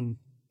laptops and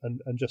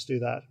just do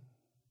that?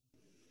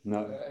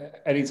 No,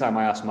 anytime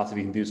I ask Matt if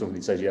he can do something,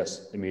 he says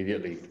yes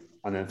immediately,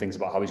 and then thinks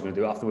about how he's going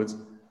to do it afterwards.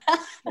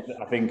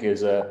 I think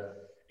it's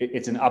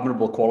an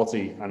admirable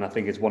quality, and I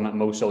think it's one that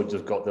most soldiers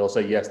have got. They'll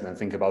say yes and then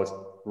think about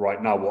right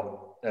now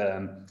what.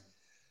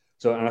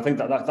 And I think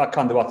that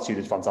kind of attitude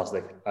is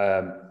fantastic.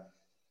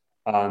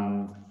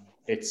 And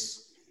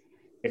it's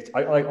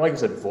like I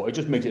said before, it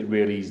just makes it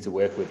really easy to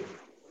work with.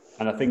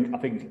 And I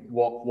think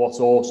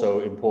what's also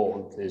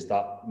important is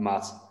that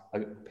Matt,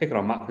 picking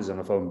on Matt because he's on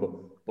the phone, but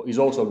he's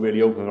also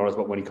really open and honest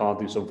about when he can't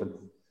do something.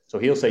 So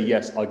he'll say,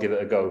 yes, I'll give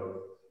it a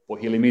go. But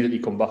he'll immediately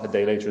come back a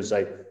day later and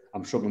say,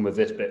 I'm struggling with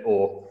this bit,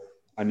 or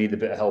I need a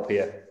bit of help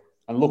here.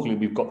 And luckily,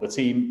 we've got the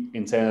team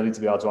internally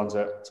to be able to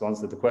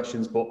answer the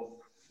questions. But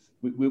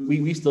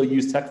we still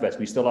use TechVets.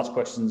 We still ask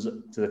questions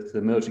to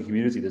the military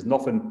community.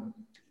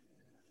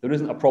 There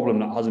isn't a problem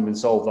that hasn't been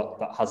solved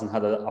that hasn't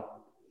had a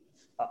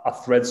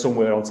thread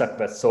somewhere on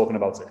TechVets talking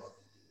about it.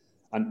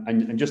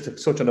 And just to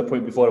touch on the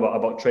point before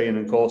about training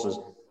and courses,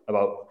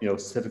 about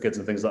certificates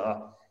and things like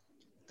that,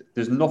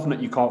 there's nothing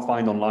that you can't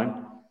find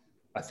online.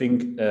 I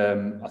think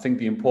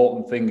the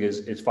important thing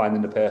is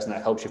finding the person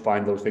that helps you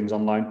find those things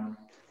online,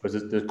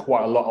 because there's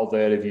quite a lot out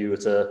there. If you were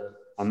to,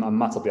 and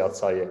Matt will be able to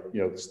tell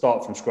you,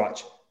 start from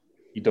scratch,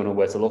 you don't know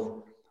where to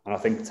look. And I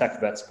think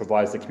TechVets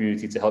provides the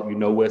community to help you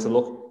know where to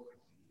look.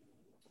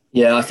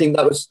 Yeah, I think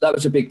that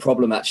was a big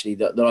problem actually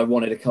that I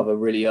wanted to cover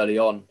really early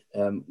on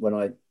when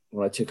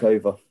I took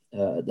over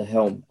at the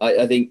helm.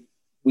 I think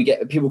we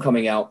get people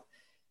coming out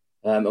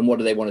And what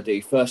do they want to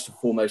do? First and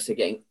foremost, they're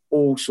getting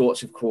all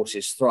sorts of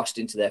courses thrust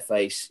into their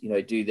face.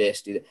 Do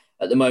this, do that.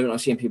 At the moment, I'm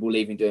seeing people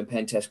leaving doing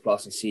Pen Test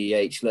Plus and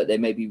CEH. Look, they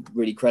may be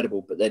really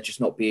credible, but they're just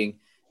not being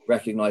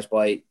recognised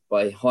by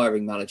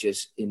hiring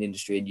managers in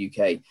industry in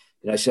UK.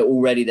 So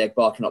already they're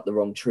barking up the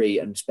wrong tree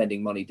and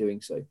spending money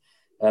doing so.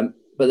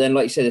 But then,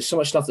 like you said, there's so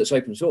much stuff that's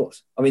open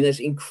source. I mean,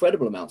 there's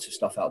incredible amounts of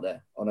stuff out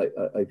there on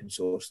open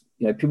source.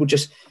 People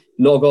just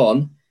log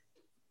on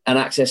and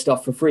access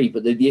stuff for free.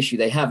 But the issue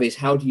they have is,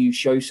 how do you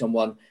show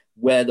someone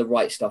where the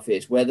right stuff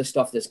is, where the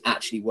stuff that's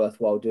actually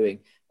worthwhile doing,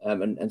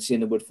 and seeing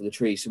the wood for the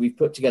trees. So we've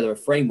put together a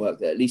framework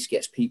that at least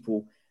gets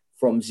people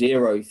from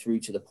zero through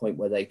to the point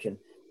where they can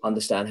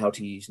understand how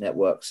to use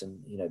networks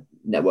and,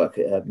 network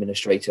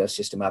administrator,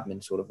 system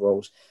admin sort of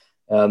roles.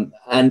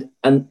 And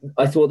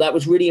I thought that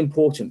was really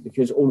important,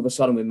 because all of a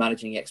sudden we're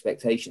managing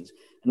expectations.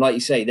 And like you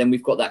say, then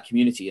we've got that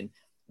community, and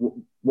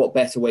what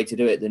better way to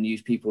do it than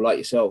use people like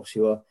yourselves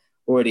who are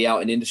already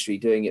out in industry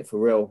doing it for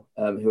real,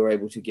 who are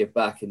able to give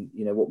back. And,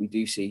 what we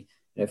do see,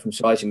 from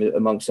Sizing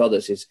amongst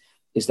others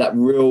is that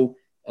real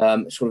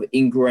sort of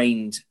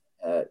ingrained,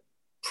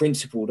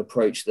 principled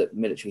approach that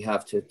military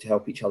have to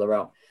help each other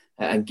out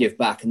and give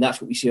back. And that's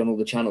what we see on all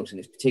the channels. And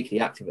it's particularly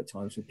active at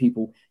times, with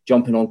people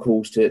jumping on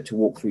calls to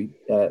walk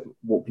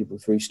people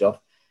through stuff,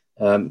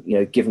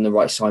 given the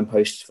right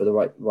signposts for the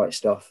right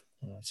stuff.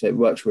 So it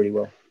works really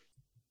well.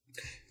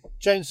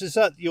 James, is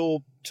that your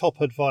top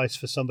advice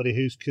for somebody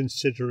who's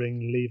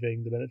considering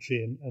leaving the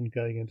military and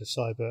going into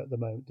cyber at the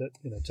moment, that,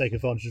 take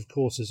advantage of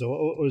courses,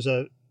 or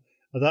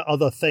are there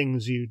other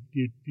things you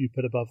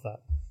put above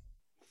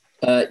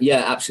that?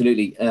 Yeah,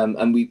 absolutely.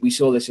 And we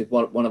saw this with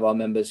one of our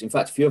members, in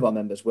fact, a few of our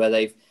members, where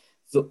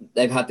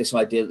they've had this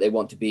idea that they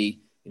want to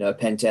be, a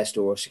pen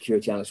tester or a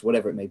security analyst,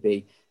 whatever it may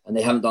be, and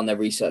they haven't done their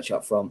research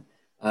up front.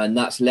 And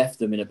that's left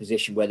them in a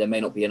position where there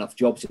may not be enough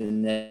jobs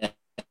in there.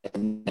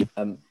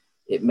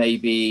 It may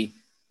be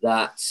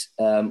that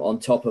on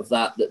top of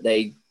that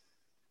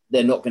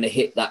they're not going to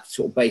hit that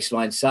sort of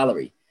baseline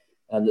salary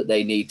that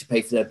they need to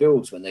pay for their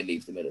bills when they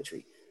leave the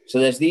military. So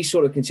there's these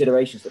sort of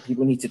considerations that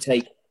people need to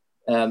take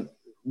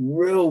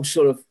real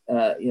sort of,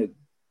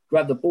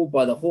 grab the bull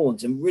by the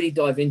horns and really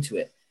dive into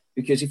it.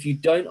 Because if you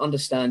don't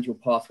understand your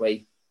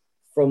pathway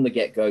from the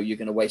get-go, you're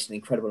going to waste an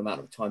incredible amount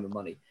of time and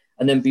money.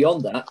 And then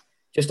beyond that,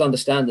 just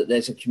understand that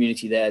there's a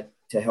community there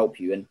to help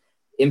you. And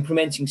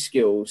implementing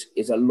skills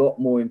is a lot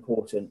more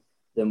important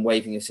than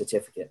waiving a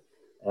certificate.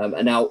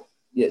 And now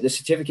the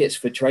certificates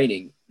for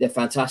training, they're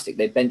fantastic.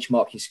 They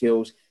benchmark your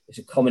skills. It's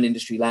a common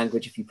industry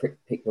language. If you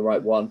pick the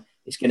right one,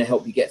 it's going to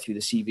help you get through the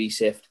CV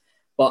sift.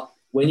 But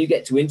when you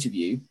get to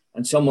interview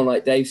and someone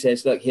like Dave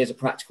says, look, here's a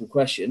practical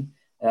question,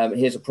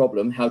 here's a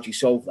problem, how do you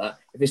solve that?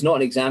 If it's not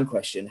an exam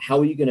question, how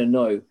are you going to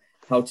know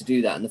how to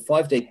do that? And the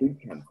 5-day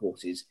bootcamp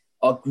courses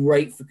are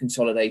great for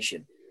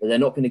consolidation, but they're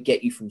not going to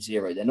get you from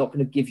zero. They're not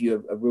going to give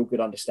you a real good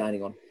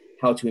understanding on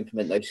how to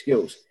implement those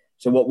skills.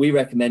 So what we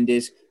recommend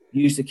is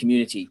use the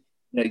community,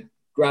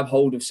 grab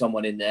hold of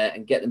someone in there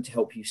and get them to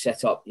help you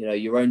set up,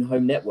 your own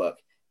home network,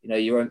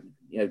 your own,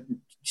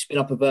 spin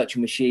up a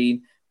virtual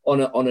machine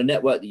on a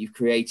network that you've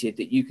created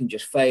that you can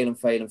just fail and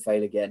fail and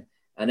fail again.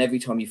 And every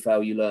time you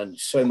fail, you learn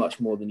so much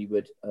more than you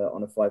would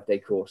on a 5-day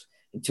course,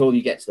 until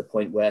you get to the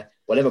point where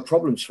whatever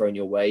problem's thrown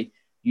your way,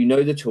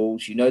 the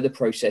tools, the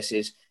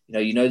processes, the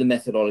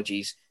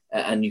methodologies,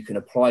 and you can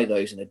apply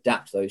those and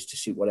adapt those to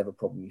suit whatever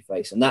problem you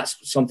face. And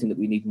that's something that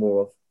we need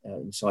more of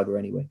in cyber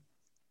anyway.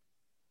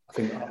 I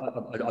think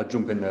I'll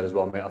jump in there as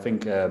well, mate. I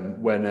think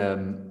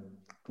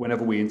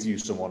whenever we interview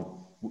someone,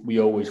 we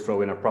always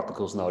throw in a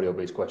practical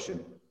scenario-based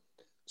question.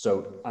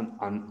 So,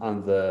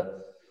 and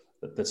the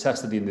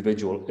test of the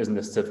individual isn't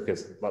a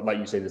certificate. Like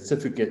you say, the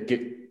certificate,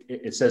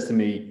 it says to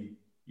me,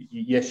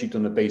 yes, you've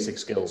done the basic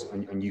skills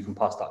and you can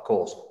pass that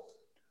course.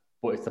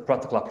 But it's the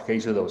practical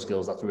application of those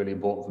skills that's really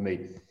important for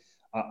me.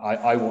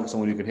 I want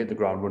someone who can hit the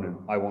ground running.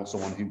 I want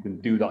someone who can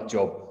do that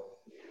job.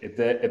 If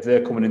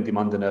they're coming in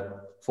demanding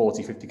a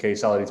 40, 50k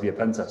salary to be a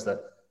pen tester,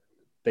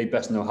 they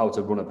best know how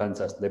to run a pen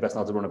test. They best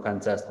know how to run a pen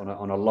test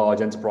on a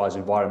large enterprise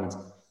environment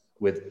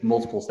with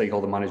multiple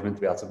stakeholder management,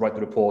 to be able to write the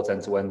report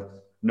end to end,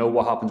 know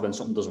what happens when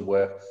something doesn't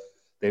work.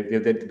 And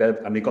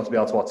they've got to be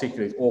able to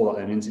articulate all that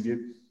in an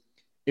interview.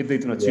 If they've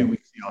done a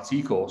 2-week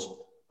CRT course,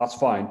 that's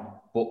fine,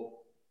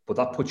 but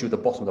that puts you at the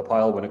bottom of the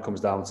pile when it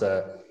comes down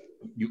to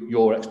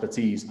your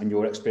expertise and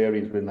your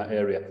experience within that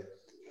area.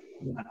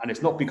 And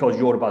it's not because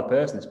you're a bad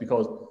person, it's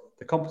because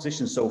the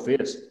competition is so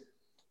fierce.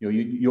 You're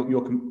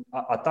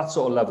at that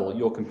sort of level,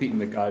 you're competing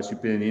with guys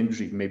who've been in the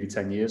industry for maybe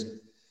 10 years.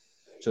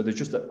 So there's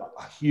just a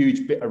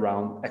huge bit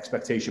around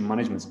expectation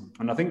management.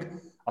 And I think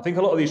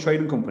a lot of these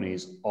trading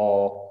companies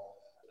are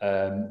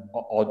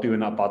doing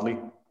that badly.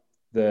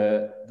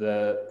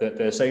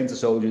 They're saying to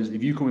soldiers,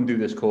 if you come and do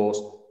this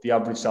course, the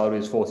average salary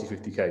is 40,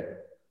 50k.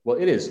 Well,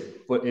 it is,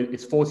 but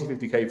it's 40,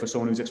 50k for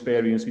someone who's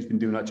experienced, who's been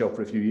doing that job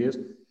for a few years.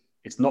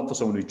 It's not for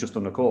someone who's just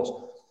done the course.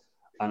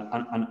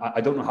 And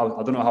I don't know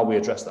how we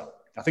address that.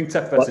 I think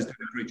TechFest is doing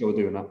a great job of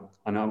doing that.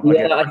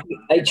 I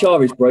think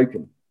HR is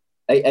broken.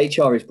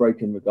 HR is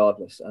broken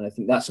regardless. And I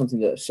think that's something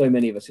that so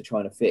many of us are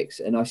trying to fix.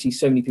 And I see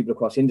so many people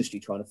across industry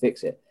trying to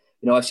fix it.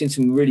 I've seen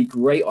some really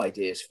great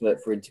ideas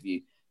for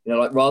interview.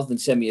 Like rather than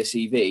send me a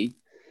CV,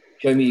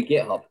 show me your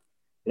GitHub.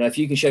 If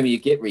you can show me your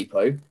Git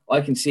repo,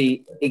 I can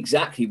see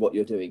exactly what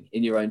you're doing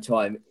in your own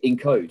time in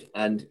code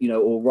and,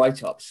 or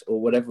write-ups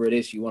or whatever it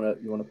is you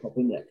want to pop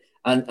in there.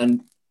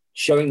 And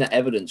showing that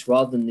evidence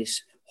rather than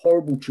this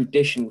horrible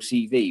traditional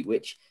CV,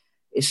 which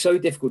is so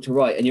difficult to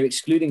write. And you're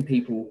excluding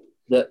people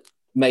that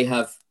may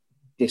have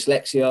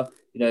dyslexia,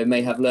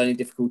 may have learning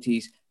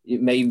difficulties.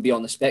 It may even be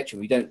on the spectrum.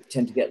 We don't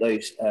tend to get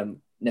those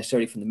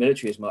necessarily from the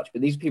military as much,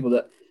 but these are people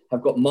that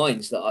have got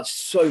minds that are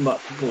so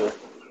much more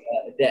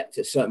adept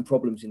at certain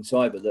problems in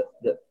cyber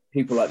that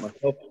people like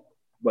myself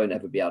won't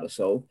ever be able to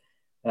solve.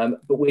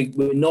 But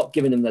we're not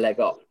giving them the leg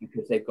up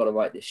because they've got to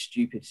write this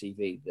stupid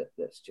CV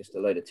that's just a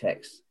load of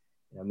text.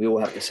 And we all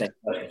have the same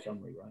personal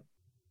summary, right?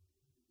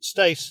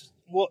 Stace,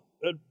 what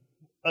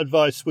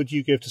advice would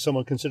you give to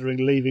someone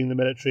considering leaving the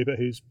military but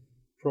who's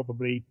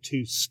probably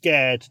too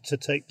scared to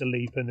take the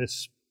leap in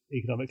this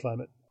economic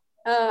climate?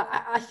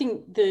 I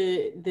think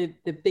the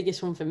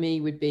biggest one for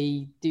me would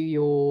be do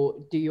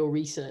your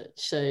research.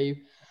 So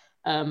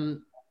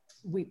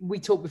we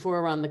talked before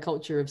around the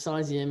culture of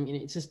Cesium.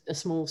 It's just a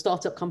small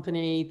startup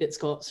company that's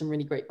got some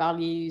really great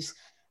values.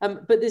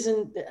 But there's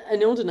an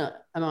inordinate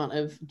amount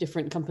of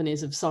different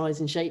companies of size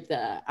and shape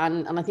there.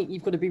 And I think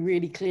you've got to be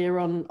really clear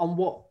on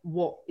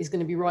what is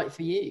going to be right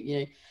for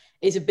you.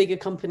 Is a bigger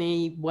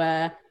company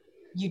where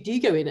you do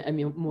go in at a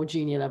more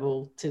junior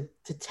level to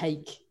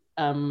take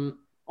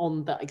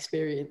on that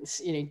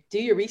experience. Do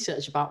your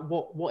research about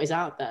what is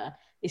out there.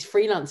 Is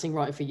freelancing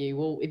right for you?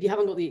 Well, if you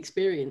haven't got the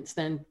experience,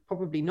 then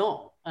probably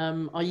not.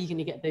 Are you going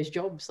to get those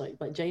jobs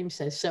like James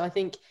says? So I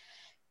think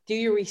do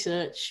your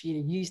research,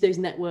 use those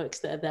networks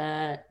that are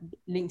there,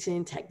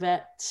 LinkedIn,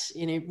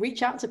 TechVet,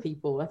 reach out to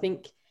people. I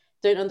think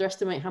don't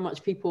underestimate how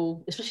much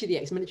people, especially the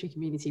ex-military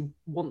community,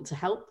 want to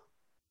help.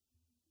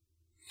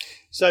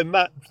 So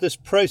Matt, this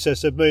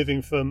process of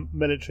moving from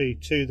military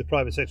to the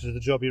private sector to the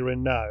job you're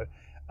in now,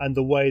 and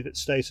the way that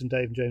Stace and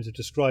Dave and James have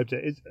described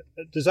it,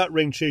 does that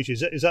ring true to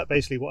you? Is that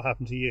basically what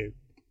happened to you?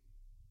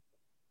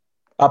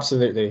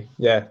 Absolutely,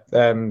 yeah.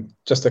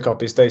 Just to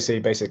copy Stacey,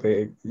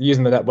 basically,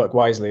 using the network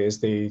wisely is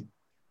the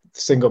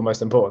single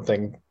most important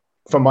thing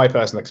from my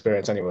personal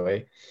experience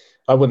anyway.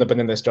 I wouldn't have been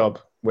in this job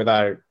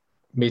without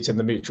meeting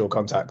the mutual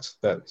contact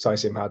that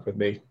Cesium had with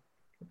me.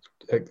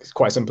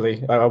 Quite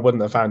simply, I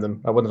wouldn't have found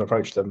them. I wouldn't have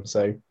approached them.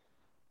 So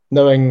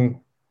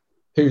knowing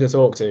who to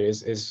talk to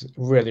is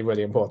really,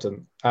 really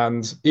important.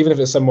 And even if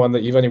it's someone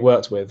that you've only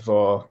worked with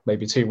for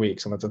maybe 2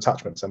 weeks on a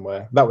detachment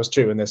somewhere, that was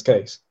true in this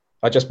case.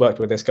 I just worked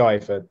with this guy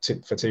for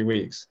 2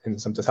 weeks in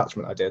some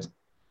detachment I did,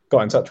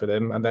 got in touch with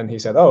him, and then he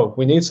said, oh,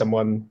 we need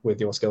someone with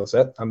your skill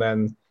set. And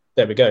then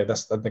there we go.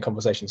 That's the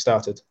conversation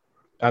started.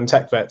 And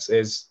TechVets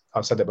is,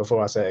 I've said it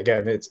before, I say it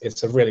again,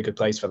 it's a really good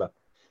place for that.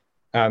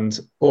 And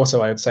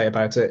also I would say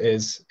about it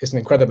is it's an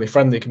incredibly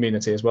friendly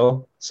community as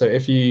well. So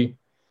if you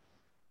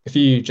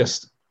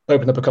just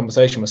open up a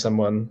conversation with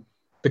someone,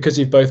 because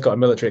you've both got a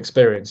military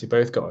experience, you've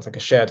both got like a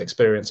shared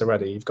experience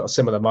already, you've got a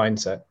similar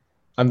mindset,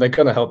 and they're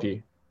going to help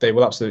you. They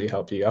will absolutely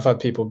help you. I've had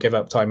people give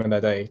up time in their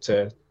day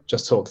to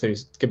just talk through,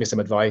 give me some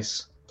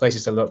advice,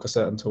 places to look for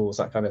certain tools,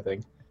 that kind of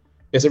thing.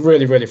 It's a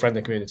really, really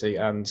friendly community.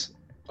 And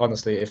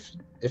honestly,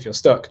 if you're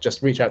stuck,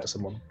 just reach out to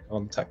someone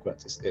on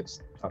TechVets.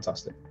 It's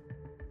fantastic.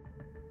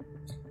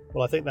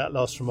 Well, I think that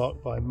last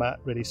remark by Matt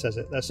really says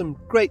it. There's some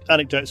great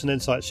anecdotes and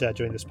insights shared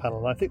during this panel,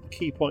 and I think the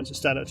key points that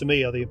stand out to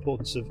me are the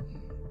importance of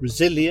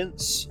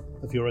resilience,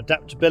 of your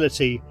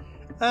adaptability,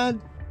 and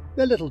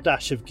a little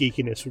dash of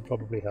geekiness would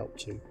probably help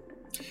too.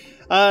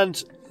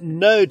 And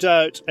no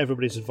doubt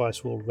everybody's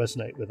advice will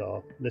resonate with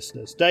our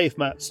listeners. Dave,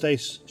 Matt,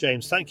 Stace,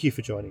 James, thank you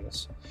for joining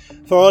us.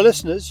 For our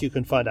listeners, you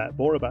can find out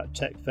more about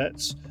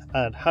TechVets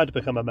and how to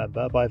become a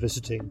member by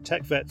visiting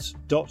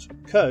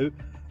techvets.co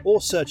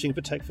or searching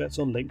for TechVets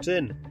on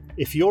LinkedIn.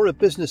 If you're a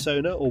business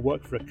owner or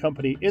work for a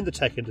company in the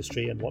tech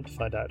industry and want to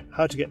find out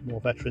how to get more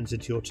veterans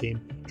into your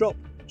team, drop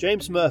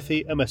James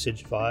Murphy a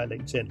message via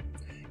LinkedIn.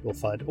 You'll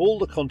find all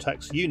the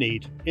contacts you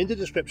need in the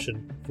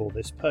description for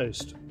this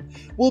post.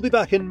 We'll be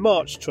back in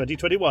March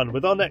 2021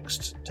 with our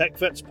next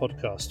TechVets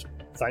podcast.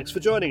 Thanks for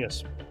joining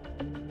us.